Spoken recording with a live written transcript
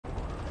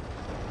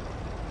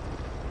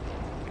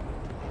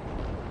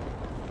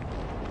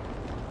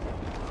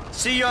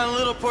See you on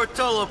Little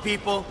Portola,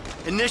 people.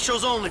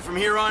 Initials only from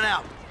here on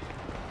out.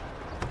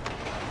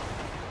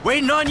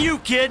 Waiting on you,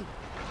 kid.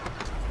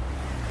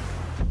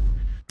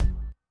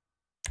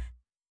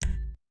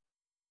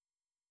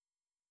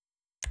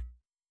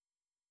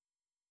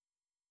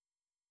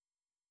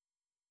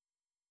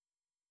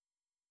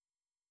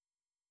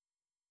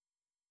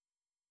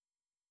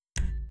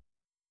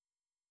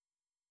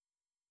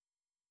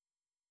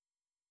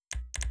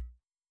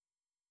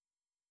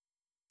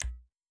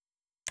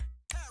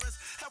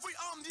 Have we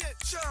yet,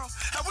 Cheryl?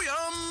 Have we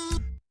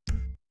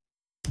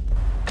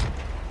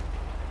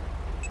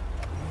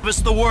Give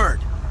us the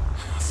word.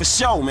 For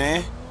sure,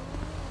 man.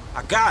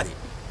 I got it.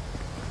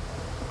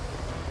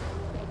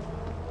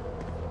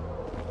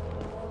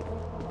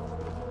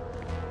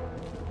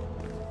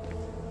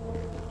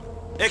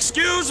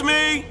 Excuse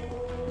me!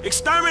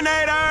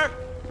 Exterminator!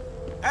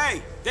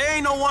 Hey, there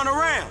ain't no one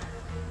around.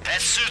 That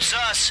suits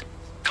us.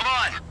 Come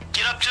on,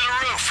 get up to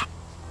the roof.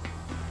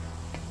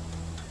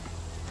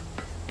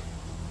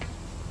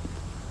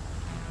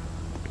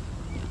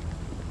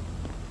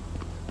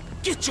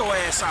 Get your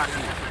ass out of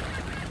here.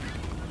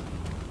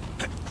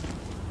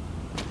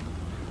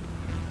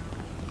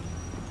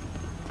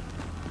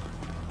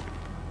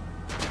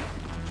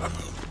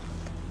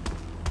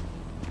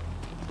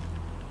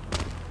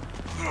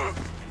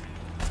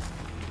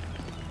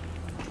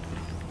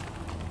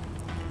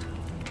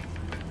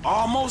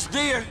 Almost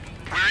there.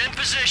 We're in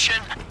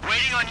position,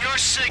 waiting on your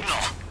signal.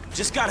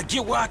 Just gotta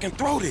get where I can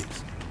throw this.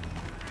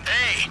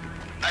 Hey,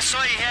 I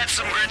saw you had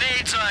some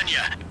grenades on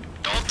you.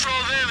 Don't throw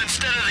them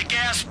instead of the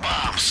gas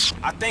bombs.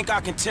 I think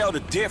I can tell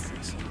the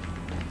difference.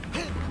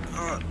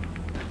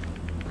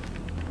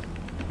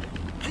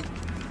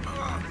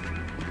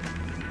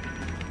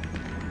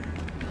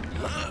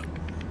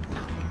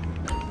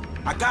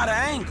 I got an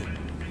angle.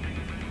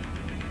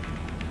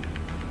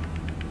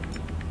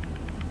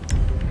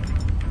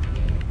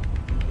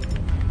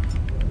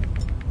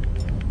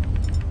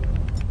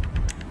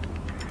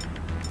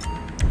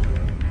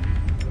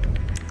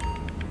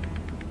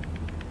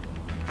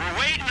 We're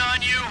waiting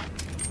on you.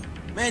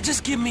 Man,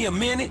 just give me a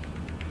minute.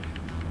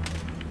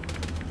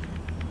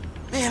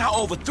 Man, I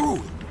overthrew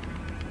it.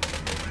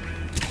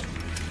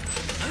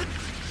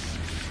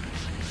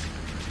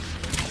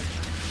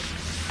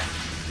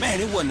 Man,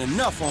 it wasn't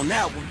enough on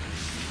that one.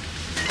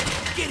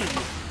 Get it.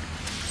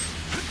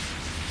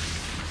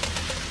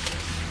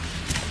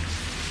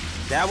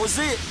 That was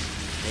it.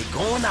 They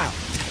going out.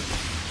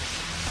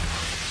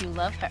 You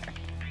love her.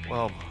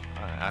 Well,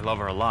 I love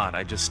her a lot.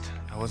 I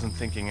wasn't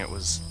thinking it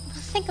was...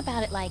 Think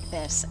about it like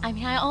this. I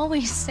mean, I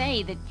always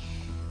say that...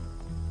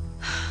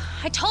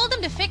 I told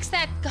him to fix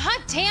that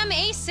goddamn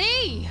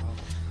AC!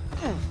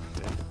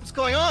 What's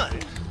going on?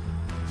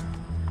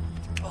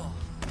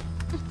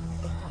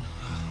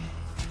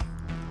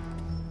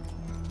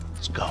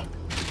 Let's go.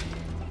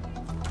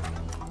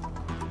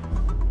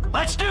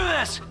 Let's do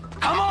this!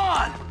 Come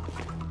on!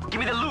 Give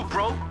me the loot,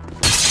 bro.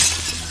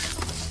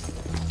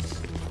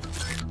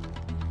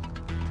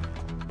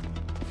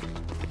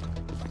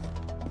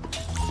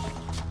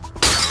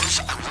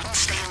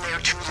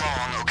 Too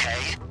long,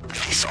 okay?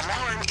 This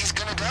alarm is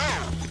gonna go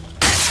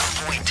at some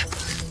point.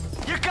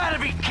 You gotta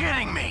be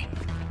kidding me!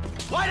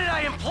 Why did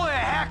I employ a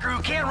hacker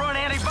who can't run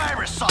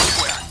antivirus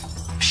software?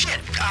 Shit,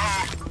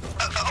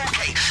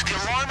 okay, the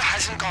alarm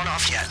hasn't gone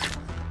off yet.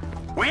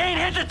 We ain't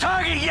hit the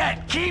target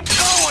yet! Keep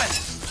going!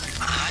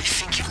 I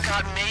think you've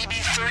got maybe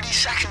 30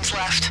 seconds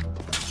left.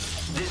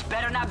 This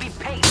better not be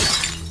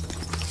paced.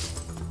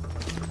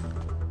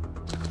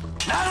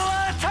 Not a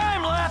lot of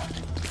time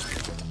left!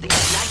 They got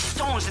nice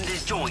stones in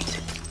this joint.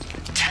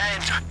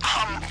 10, 9,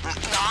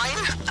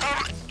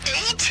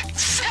 8,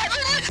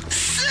 7,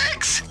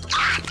 6,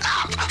 5,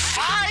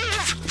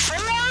 4,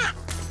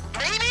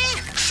 maybe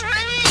 3,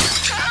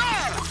 2,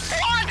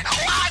 1.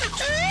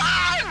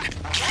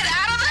 Get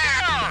out of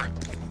there!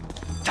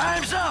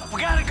 Time's up!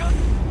 We gotta go!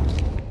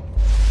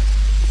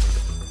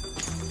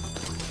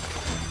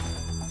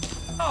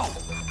 Oh!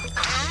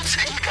 Dudes,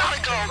 you gotta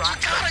go! You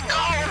gotta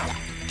go!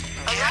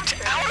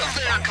 Get out of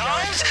there,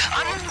 guys!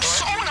 I'm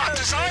so not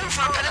designed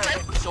for a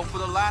penitentiary. So for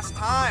the last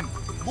time,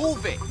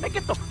 move it! Hey,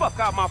 get the fuck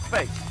out my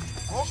face!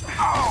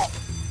 Oh.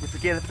 You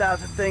forget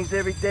 1,000 things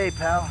every day,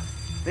 pal.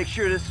 Make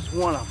sure this is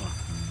one of them.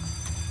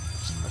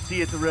 I'll see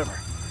you at the river.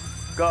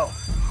 Go.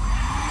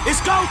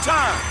 It's go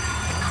time!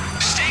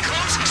 Stay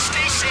close,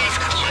 stay safe,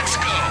 let's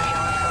go!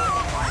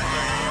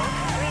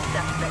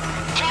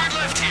 Hard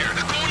left here,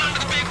 going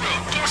onto the big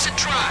road, Dorset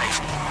Drive.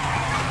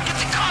 Get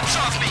the cops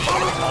off me!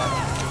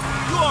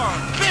 You are a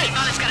bitch!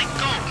 It's gotta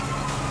go!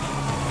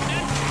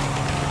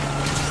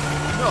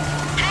 No.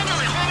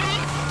 Handle it, homie!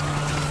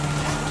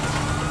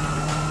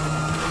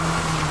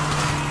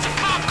 The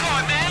cop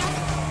car, man!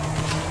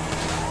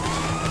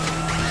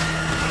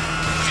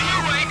 Veer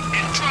right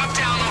and drop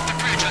down off the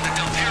bridge on the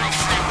Del Perro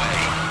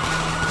freeway.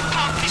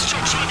 Pop these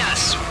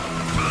chochinas!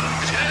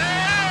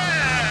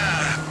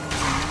 Yeah!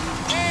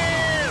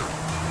 Oh!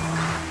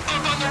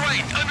 Up on the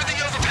right, under the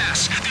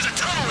overpass, there's a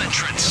tunnel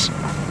entrance.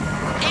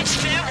 It's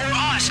them or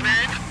us,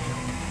 man.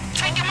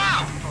 Take him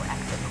out!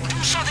 Do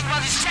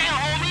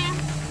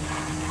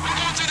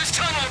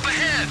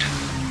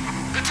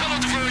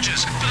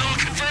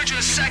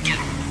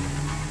second.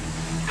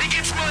 It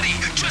gets muddy.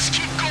 Just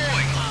keep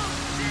going.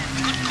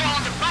 Good call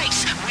on the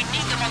bikes. We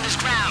need them on this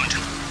ground.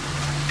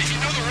 If you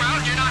know the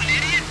route and you're not an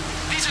idiot,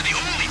 these are the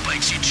only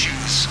bikes you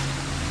choose.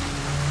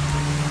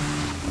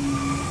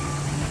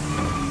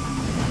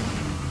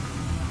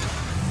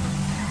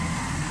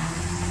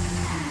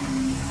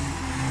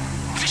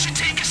 This should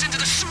take us into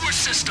the sewer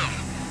system.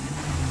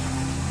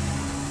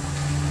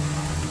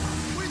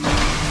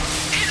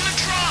 Hit the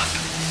truck!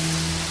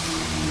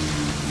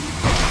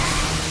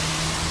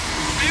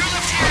 Veer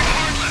left here and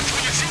hard left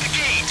when you're through the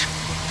gate.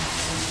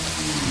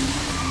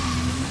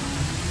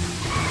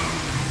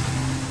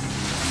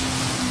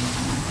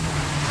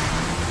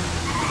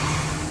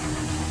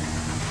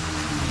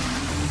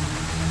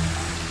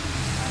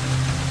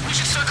 We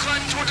should start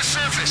climbing toward the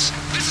surface.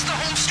 This is the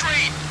home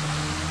straight.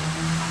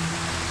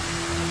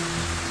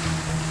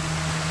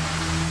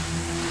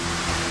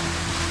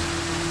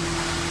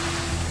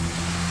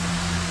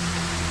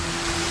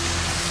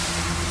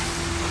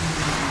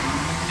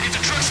 If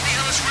the truck's in the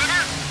Ellis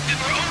River, then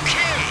we're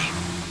okay.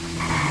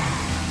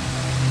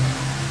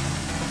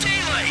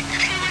 Daylight,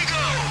 here we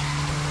go.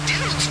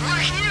 Dudes,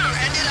 we're here,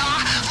 and it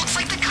looks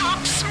like the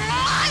cops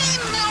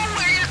might know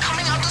where you're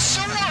coming out the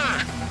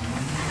sewer.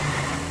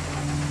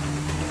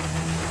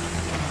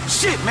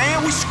 Shit,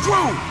 man, we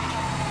screwed!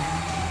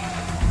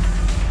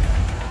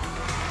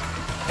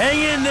 Hang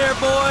in there,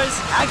 boys.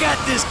 I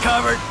got this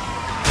covered.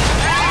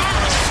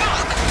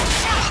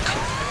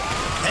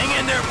 Hang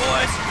in there,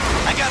 boys.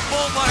 I got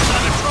bull bars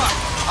on the truck.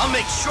 I'll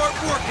make short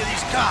work of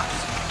these cops.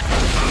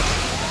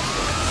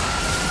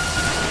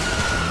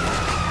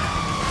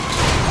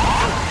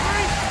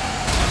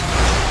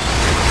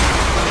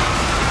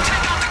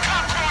 Take out the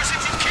cop cars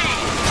if you can.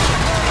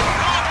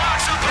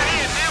 Roadblocks up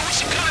ahead, man. We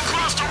should cut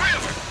across the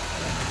river.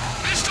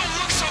 This don't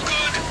look so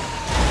good.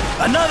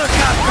 Another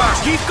cop car.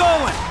 Keep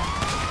going.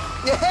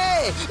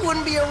 Hey,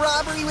 wouldn't be a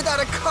robbery without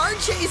a car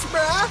chase,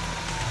 bruh.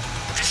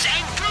 This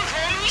ain't good,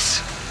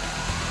 homies.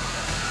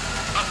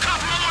 A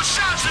couple more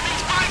shots and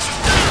these bikes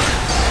are done.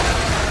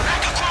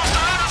 Back across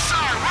the other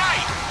side,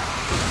 right?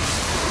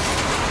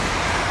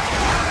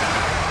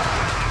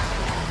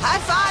 High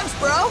fives,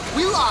 bro.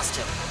 We lost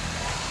him.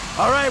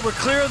 All right, we're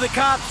clear of the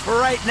cops for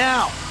right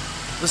now.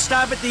 Let's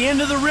stop at the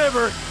end of the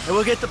river, and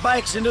we'll get the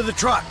bikes into the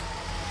truck.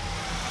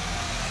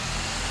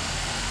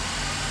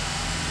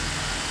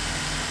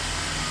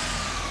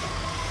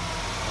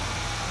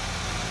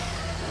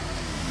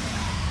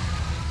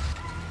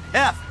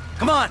 F,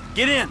 come on,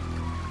 get in.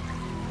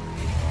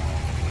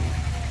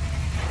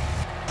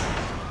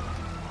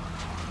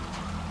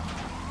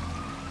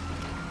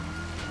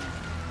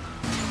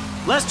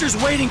 Lester's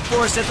waiting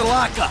for us at the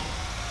lockup.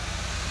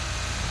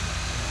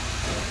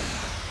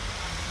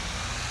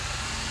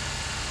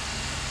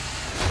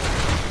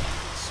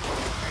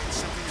 Something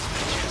as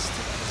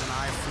majestic as an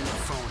iPhone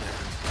phone.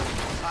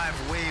 I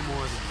have way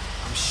more than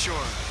you, I'm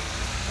sure.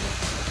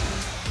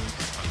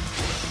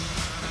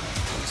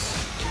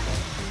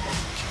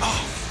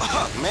 Oh,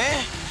 fuck,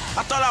 man.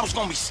 I thought I was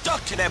gonna be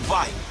stuck to that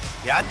bike.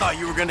 Yeah, I thought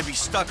you were gonna be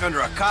stuck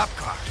under a cop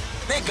car.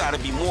 There gotta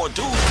be more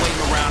dudes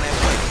waiting around that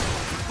way.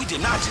 We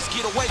did not just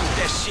get away with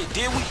that shit,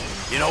 did we?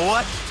 You know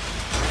what?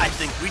 I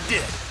think we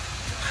did.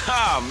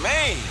 Oh,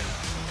 man.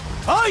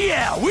 Oh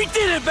yeah, we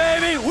did it,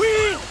 baby!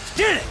 We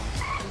did it!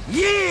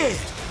 Yeah!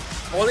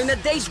 All in a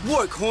day's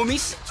work,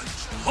 homies.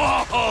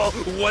 Oh,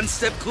 one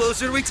step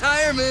closer to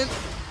retirement.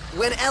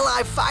 When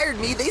LI fired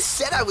me, they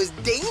said I was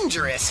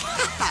dangerous.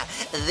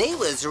 They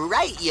was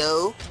right,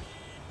 yo.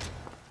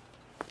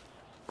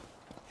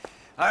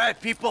 All right,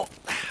 people.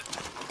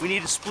 We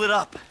need to split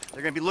up.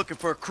 They're gonna be looking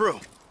for a crew.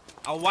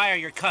 I'll wire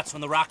your cuts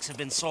when the rocks have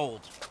been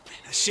sold.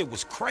 That shit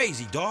was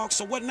crazy, dog.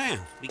 So what now?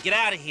 We get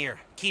out of here.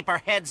 Keep our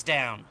heads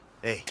down.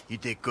 Hey, you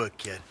did good,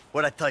 kid.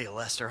 What'd I tell you,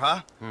 Lester,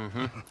 huh? Mm-hmm.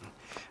 All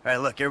right,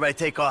 look, everybody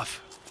take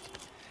off.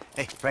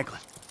 Hey,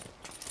 Franklin.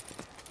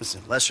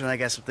 Listen, Lester and I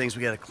got some things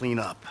we gotta clean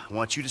up. I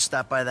want you to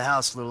stop by the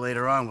house a little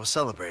later on. We'll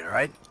celebrate, all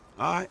right?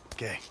 All right.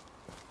 Okay.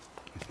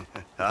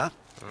 Huh?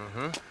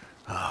 Mm-hmm.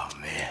 Oh,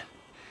 man.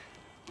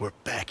 We're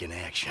back in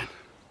action.